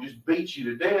letting them just beat you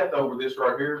to death over this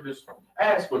right here. Just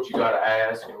ask what you got to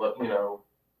ask and let you know.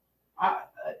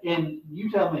 And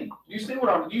you tell me. You see what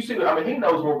I mean, he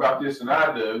knows more about this than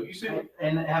I do. You see.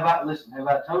 And have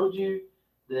I told you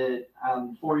that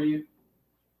I'm for you?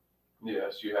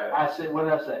 Yes, you have. I said, what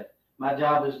did I say? My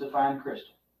job is to find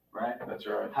Crystal, right? That's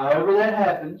right. However that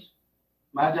happens,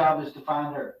 my job is to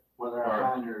find her. Whether I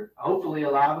find her hopefully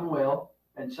alive and well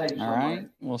and safe somewhere. All right,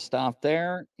 we'll stop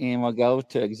there and we'll go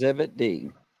to Exhibit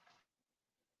D.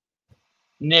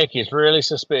 Nick is really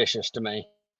suspicious to me.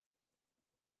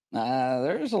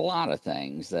 There's a lot of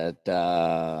things that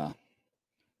are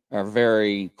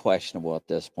very questionable at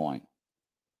this point.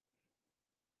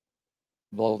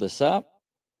 Blow this up.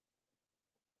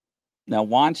 Now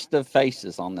watch the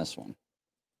faces on this one.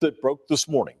 That broke this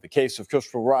morning. The case of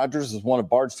Crystal Rogers is one of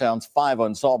Bardstown's 5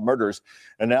 unsolved murders,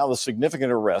 and now the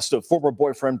significant arrest of former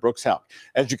boyfriend Brooks Houck.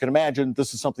 As you can imagine,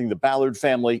 this is something the Ballard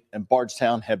family and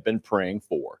Bardstown have been praying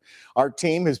for. Our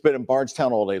team has been in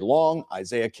Bardstown all day long.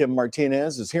 Isaiah Kim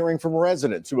Martinez is hearing from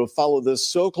residents who have followed this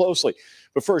so closely.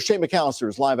 But first, Shay McAllister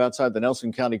is live outside the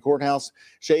Nelson County Courthouse.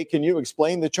 Shay, can you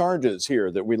explain the charges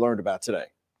here that we learned about today?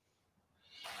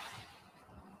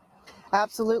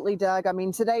 Absolutely, Doug. I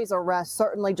mean, today's arrest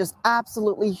certainly just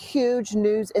absolutely huge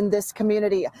news in this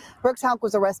community. Brooks Houck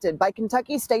was arrested by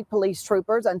Kentucky State Police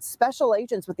troopers and special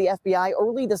agents with the FBI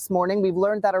early this morning. We've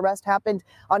learned that arrest happened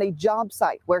on a job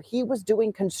site where he was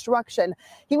doing construction.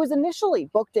 He was initially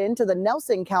booked into the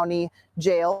Nelson County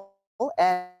jail,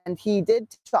 and he did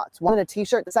shots, one in a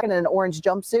T-shirt, the second in an orange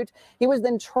jumpsuit. He was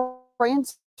then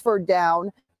transferred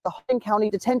down the Hardin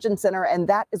County Detention Center, and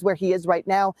that is where he is right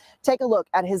now. Take a look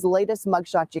at his latest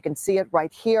mugshot. You can see it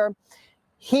right here.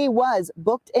 He was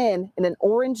booked in an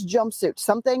orange jumpsuit,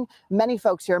 something many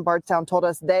folks here in Bardstown told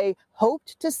us they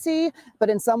hoped to see, but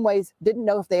in some ways didn't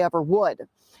know if they ever would.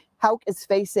 Houck is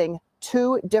facing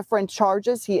 2 different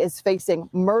charges. He is facing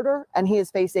murder and he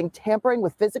is facing tampering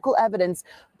with physical evidence,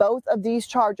 both of these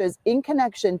charges in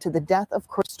connection to the death of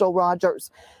Crystal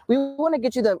Rogers. We want to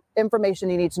get you the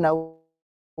information you need to know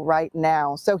right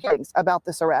now. So hearings about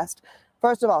this arrest.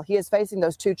 First of all, he is facing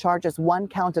those 2 charges, 1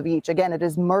 count of each. Again, it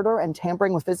is murder and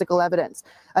tampering with physical evidence.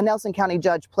 A Nelson County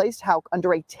judge placed Houck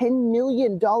under a $10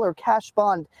 million cash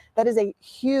bond. That is a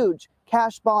huge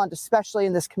cash bond, especially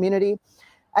in this community.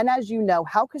 And as you know,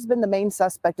 Houck has been the main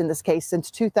suspect in this case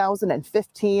since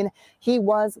 2015. He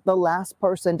was the last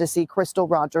person to see Crystal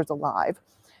Rogers alive.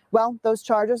 Well, those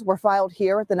charges were filed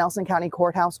here at the Nelson County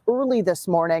Courthouse early this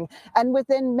morning. And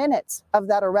within minutes of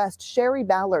that arrest, Sherry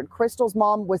Ballard, Crystal's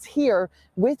mom, was here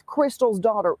with Crystal's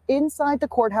daughter inside the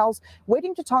courthouse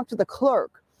waiting to talk to the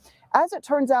clerk. As it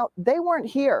turns out, they weren't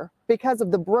here because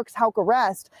of the Brooks Houck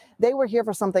arrest. They were here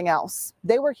for something else.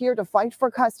 They were here to fight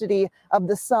for custody of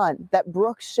the son that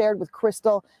Brooks shared with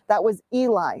Crystal. That was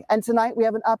Eli. And tonight we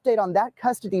have an update on that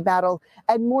custody battle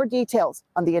and more details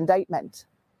on the indictment.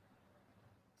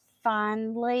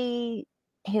 Finally,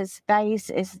 his face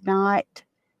is not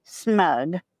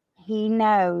smug. He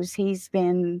knows he's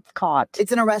been caught.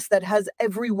 It's an arrest that has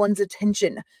everyone's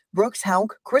attention. Brooks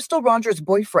Houck, Crystal Rogers'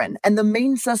 boyfriend, and the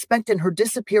main suspect in her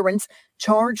disappearance,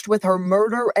 charged with her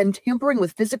murder and tampering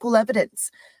with physical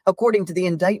evidence. According to the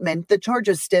indictment, the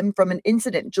charges stem from an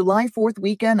incident July 4th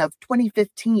weekend of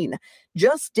 2015,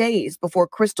 just days before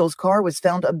Crystal's car was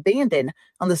found abandoned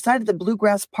on the side of the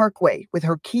Bluegrass Parkway with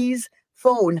her keys,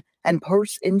 phone, and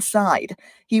purse inside.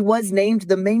 He was named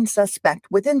the main suspect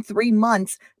within 3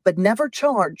 months, but never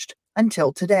charged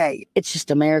until today. It's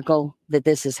just a miracle that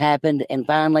this has happened, and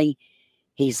finally,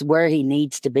 he's where he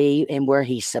needs to be and where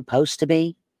he's supposed to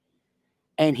be,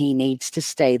 and he needs to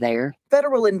stay there.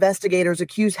 Federal investigators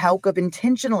accuse Houck of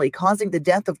intentionally causing the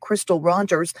death of Crystal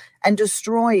Rogers and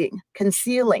destroying,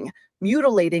 concealing,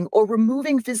 mutilating, or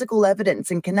removing physical evidence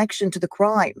in connection to the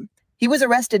crime. He was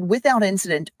arrested without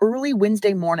incident early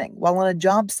Wednesday morning while on a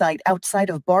job site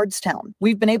outside of Bardstown.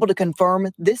 We've been able to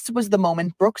confirm this was the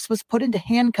moment Brooks was put into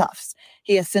handcuffs.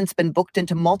 He has since been booked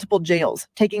into multiple jails,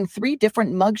 taking 3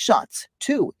 different mugshots,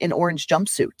 2 in orange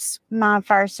jumpsuits. My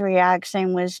first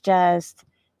reaction was just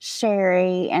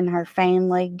Sherry and her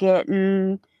family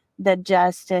getting the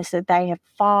justice that they have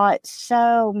fought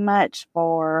so much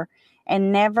for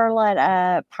and never let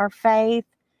up. Her faith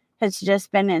has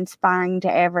just been inspiring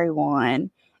to everyone.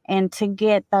 And to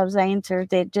get those answers,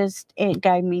 it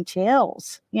gave me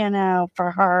chills,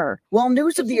 for her. While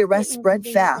news of the arrest spread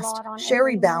fast,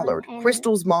 Sherry Ballard,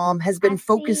 Crystal's mom, has been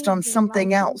focused on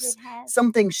something else,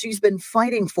 something she's been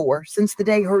fighting for since the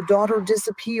day her daughter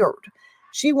disappeared.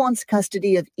 She wants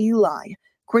custody of Eli,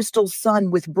 Crystal's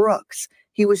son with Brooks.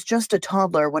 He was just a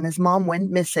toddler when his mom went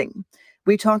missing.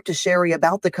 We talked to Sherry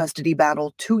about the custody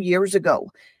battle 2 years ago,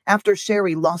 after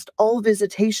Sherry lost all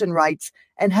visitation rights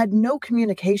and had no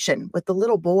communication with the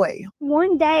little boy.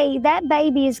 One day, that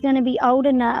baby is going to be old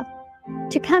enough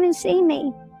to come and see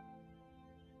me.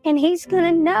 And he's going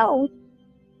to know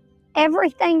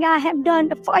everything I have done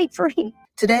to fight for him.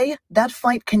 Today, that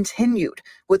fight continued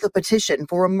with a petition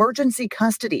for emergency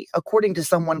custody, according to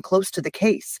someone close to the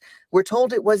case. We're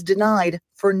told it was denied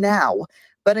for now,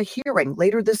 but a hearing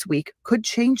later this week could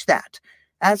change that.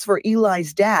 As for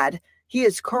Eli's dad, he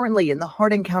is currently in the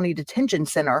Hardin County Detention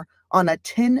Center on a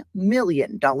 $10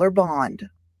 million bond.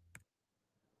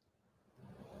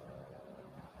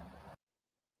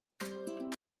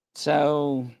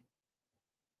 So,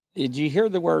 did you hear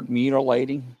the word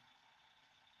mutilating?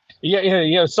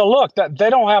 Yeah. So look, that they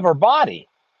don't have her body.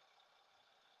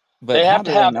 But They how have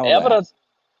do to they have know evidence.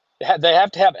 They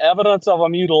have to have evidence of a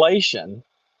mutilation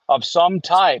of some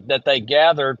type that they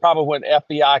gathered, probably with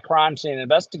FBI crime scene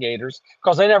investigators,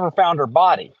 because they never found her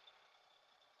body.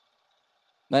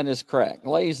 That is correct.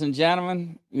 Ladies and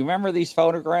gentlemen, you remember these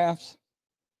photographs?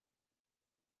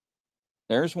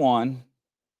 There's one.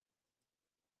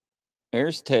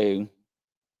 There's 2.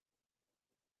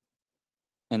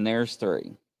 And there's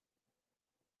 3.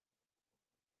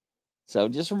 So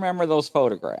just remember those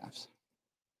photographs.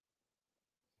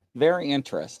 Very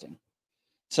interesting.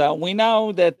 So we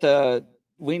know that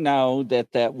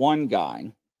that one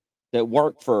guy that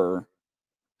worked for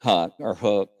Hook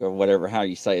or whatever, how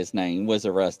you say his name, was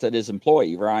arrested, his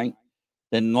employee, right?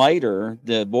 Then later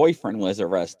the boyfriend was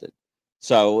arrested.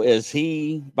 So is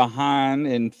he behind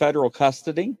in federal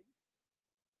custody,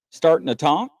 starting to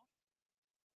talk?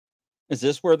 Is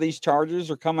this where these charges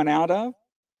are coming out of?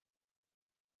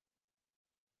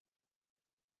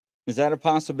 Is that a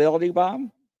possibility,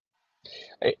 Bob?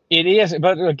 It is,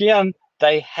 but again,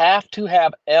 they have to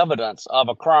have evidence of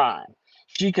a crime.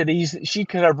 She could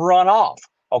have run off.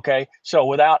 Okay, so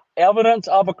without evidence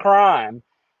of a crime,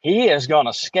 he is going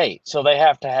to skate. So they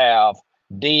have to have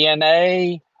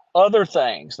DNA, other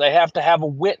things. They have to have a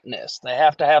witness. They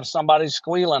have to have somebody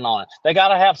squealing on it. They got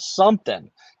to have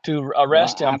something to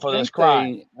arrest him for this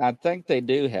crime. I think they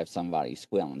do have somebody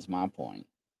squealing, is my point.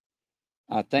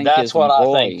 I think That's what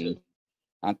I think.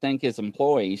 I think his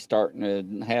employee's starting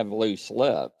to have loose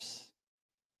lips.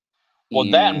 Well,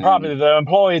 that and probably the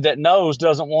employee that knows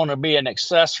doesn't want to be an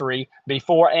accessory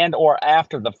before and or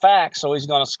after the fact, so he's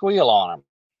going to squeal on him.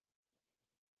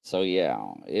 So yeah,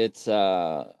 it's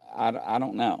I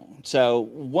don't know. So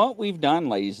what we've done,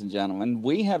 ladies and gentlemen,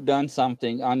 we have done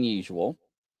something unusual.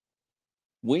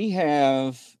 We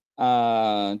have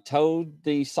told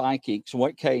the psychics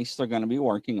what case they're going to be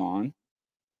working on,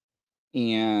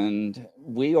 and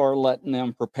we are letting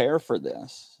them prepare for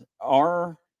this.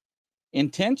 Our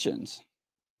intentions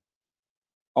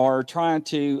are trying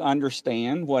to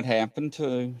understand what happened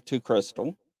to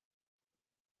Crystal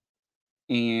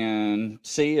and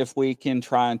see if we can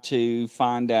try to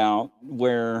find out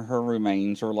where her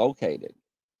remains are located.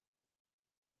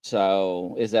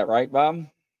 So, is that right, Bob?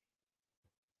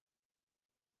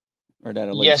 Or did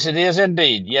I lose Yes, you? it is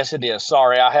indeed. Yes, it is.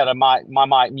 Sorry, I had my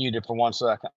mic muted for 1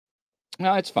 second.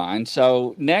 No, it's fine.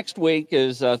 So next week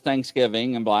is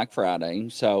Thanksgiving and Black Friday.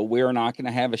 So we're not going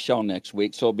to have a show next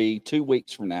week. So it'll be 2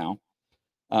 weeks from now.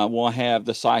 We'll have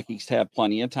the psychics have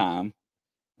plenty of time.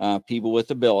 People with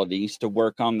abilities to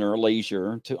work on their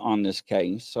leisure on this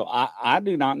case. So I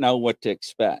do not know what to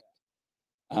expect.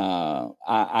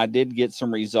 I did get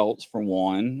some results from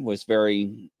one. Was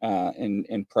very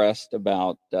impressed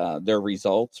about their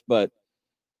results, but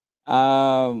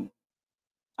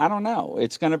I don't know.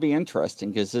 It's going to be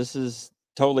interesting because this is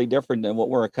totally different than what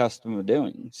we're accustomed to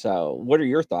doing. So, what are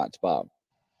your thoughts, Bob?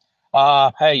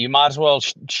 Hey, you might as well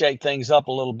shake things up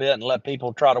a little bit and let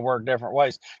people try to work different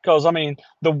ways. Because, I mean,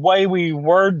 the way we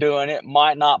were doing it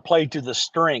might not play to the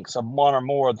strengths of one or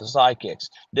more of the psychics.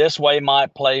 This way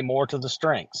might play more to the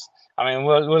strengths. I mean,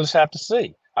 we'll just have to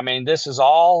see. I mean, this is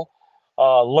all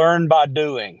learned by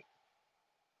doing.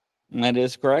 That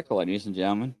is correct, ladies and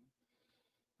gentlemen.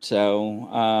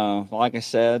 So, like I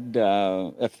said,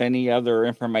 if any other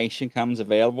information comes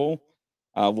available,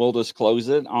 we'll disclose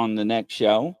it on the next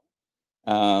show.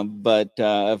 But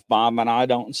if Bob and I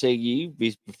don't see you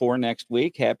before next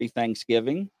week, happy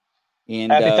Thanksgiving.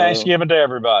 And Happy Thanksgiving to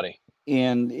everybody.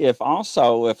 And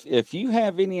if you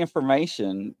have any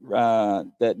information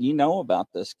that you know about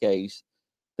this case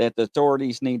that the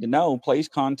authorities need to know, please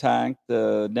contact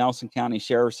the Nelson County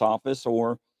Sheriff's Office,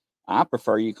 or I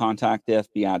prefer you contact the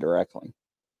FBI directly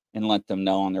and let them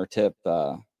know on their tip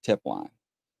line.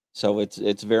 So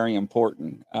it's very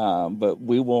important. But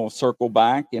we will circle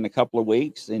back in a couple of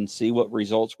weeks and see what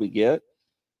results we get.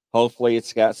 Hopefully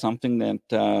it's got something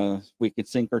that we could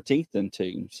sink our teeth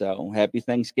into. So happy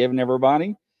Thanksgiving,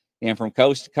 everybody. And from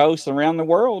coast to coast around the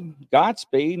world,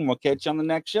 Godspeed, and we'll catch you on the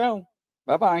next show.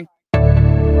 Bye-bye.